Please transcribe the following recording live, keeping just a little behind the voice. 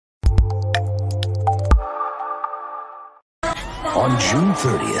On June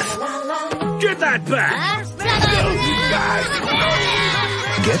 30th. Get that back!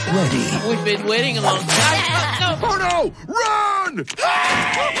 Get ready. We've been waiting a long time. Oh no! Run!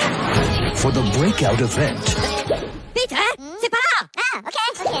 For the breakout event Peter, c'est pas là.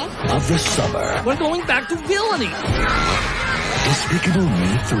 Okay. of the summer. We're going back to villainy. Despicable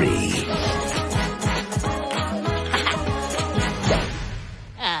Me 3.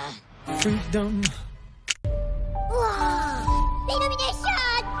 Freedom.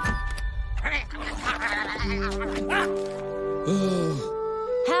 Illumination!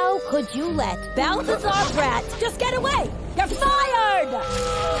 How could you let Balthazar Brat just get away? You're fired!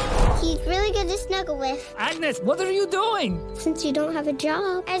 He's really good to snuggle with. Agnes, what are you doing? Since you don't have a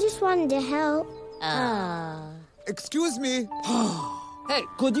job, I just wanted to help. Excuse me. Hey,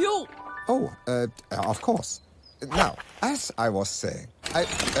 could you? Oh, of course. Now, as I was saying,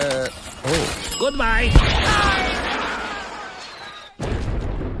 Goodbye.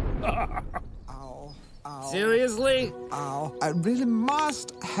 Ow. Seriously? Ow. I really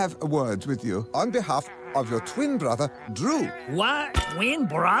must have a word with you on behalf of your twin brother, Drew. What? Twin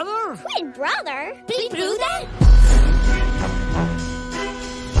brother? Twin brother? Big brother?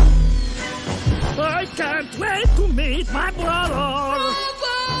 I can't wait to meet my brother.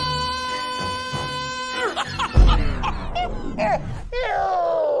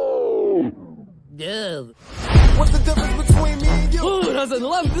 Dude. What's the difference between me and you? Who doesn't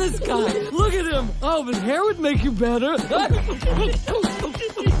love this guy? Look at him. Oh, his hair would make you better. Look at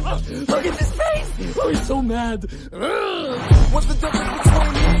his face. Oh, he's so mad. What's the difference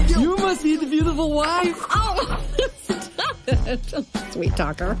between me and you? You must be the beautiful wife. Oh, stop it. Sweet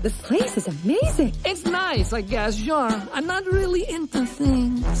talker. This place is amazing. It's nice, I guess, sure. I'm not really into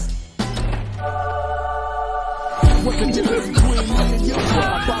things. What's the difference between me and you?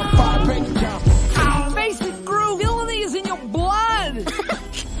 About 5 bank accounts. Face it, Gru. Villainy is in your blood.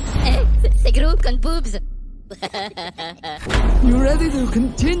 C'est gros con boobs. You ready to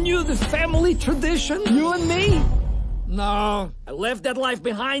continue the family tradition? You and me? No, I left that life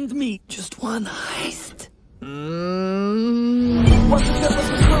behind me. Just one heist. What's the difference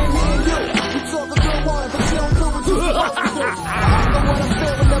between me and you? You talk a good one, but you don't do what you're supposed to do. Know what I'm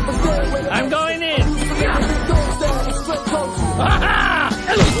saying, never say when I'm going in.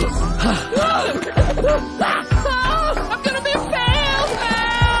 I'm gonna be failed.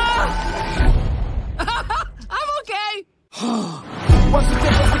 I'm okay. What's the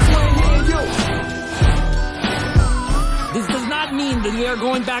difference between me and you? This does not mean that we are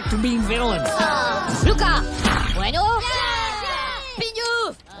going back to being villains. Luca! Bueno?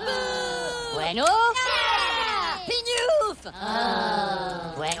 Pignouf! Bueno? Pignouf!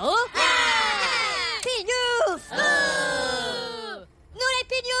 Bueno?